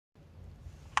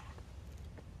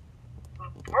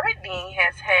Brittany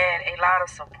has had a lot of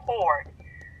support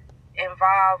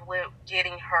involved with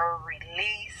getting her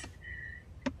released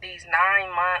these 9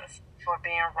 months for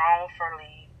being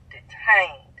wrongfully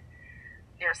detained.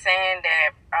 They're saying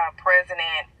that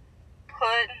President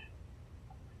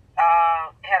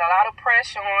had a lot of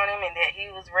pressure on him and that he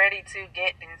was ready to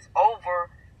get this over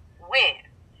with.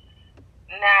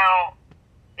 Now,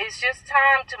 it's just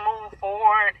time to move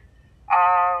forward.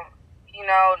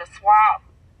 The swap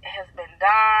has been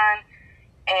done,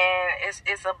 and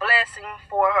it's a blessing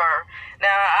for her.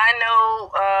 Now, I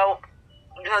know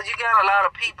because you got a lot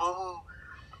of people who,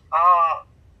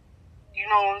 you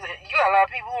got a lot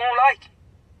of people who don't like it.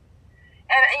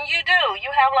 And you do. You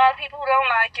have a lot of people who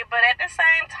don't like it, but at the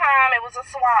same time, it was a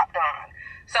swap done.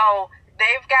 So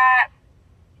they've got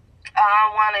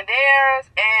one of theirs,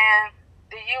 and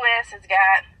the U.S. has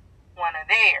got one of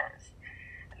theirs.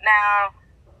 Now,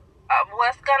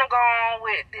 what's going to go on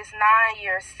with this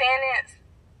 9-year sentence,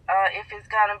 if it's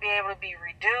going to be able to be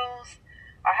reduced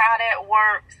or how that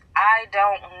works, I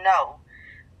don't know.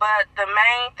 But the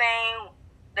main thing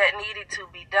that needed to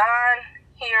be done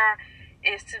here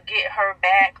is to get her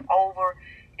back over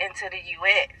into the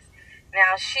U.S.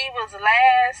 Now, she was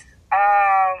last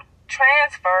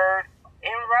transferred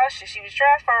in Russia. She was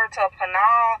transferred to a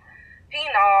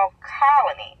penal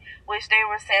colony, which they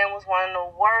were saying was one of the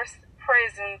worst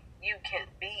prisons you could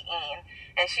be in.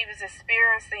 And she was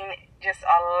experiencing just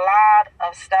a lot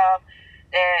of stuff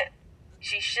that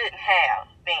she shouldn't have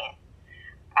been.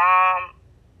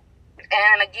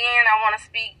 And again, I want to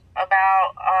speak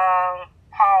about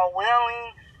Paul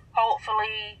Willing.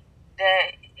 Hopefully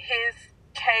that his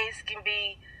case can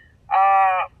be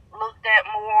looked at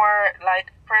more,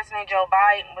 like President Joe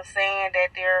Biden was saying,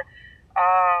 that they're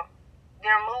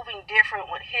moving different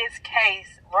with his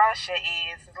case. Russia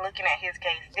is looking at his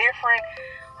case different.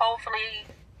 Hopefully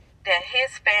that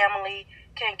his family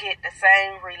can get the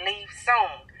same relief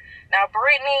soon. Now,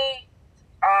 Brittany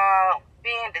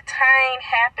being detained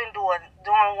happened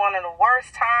during one of the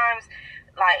worst times,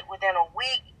 like within a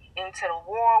week into the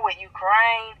war with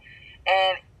Ukraine,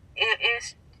 and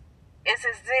it's as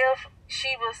if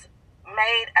she was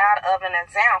made out of an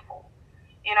example.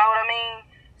 You know what I mean?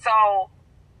 So,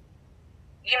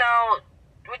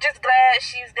 we're just glad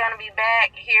she's going to be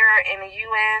back here in the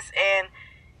U.S. and,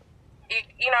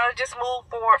 just move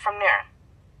forward from there.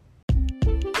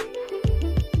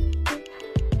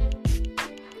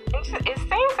 It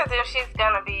seems as if she's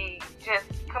going to be just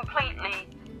completely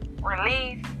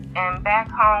released and back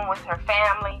home with her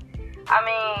family. I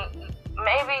mean,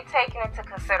 maybe taking into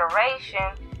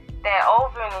consideration that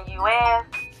over in the U.S.,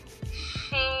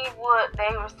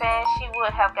 they were saying she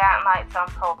would have gotten like some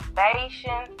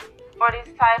probation for this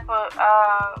type of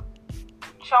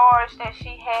charge that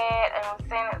she had and was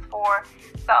sentenced for.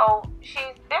 So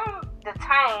she's been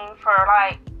detained for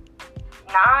like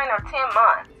 9 or 10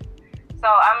 months. So,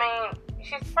 I mean,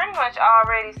 she's pretty much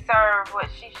already served what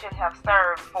she should have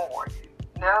served for.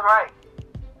 That's right.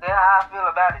 That's how I feel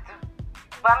about it too.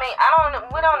 But I mean,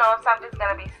 we don't know if something's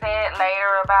gonna be said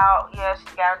later about,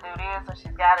 she's gotta do this or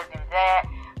she's gotta do that.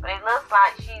 But it looks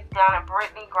like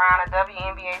Brittany Griner,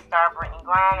 WNBA star Brittany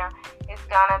Griner, is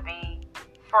gonna be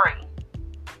free.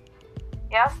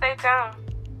 Y'all stay tuned.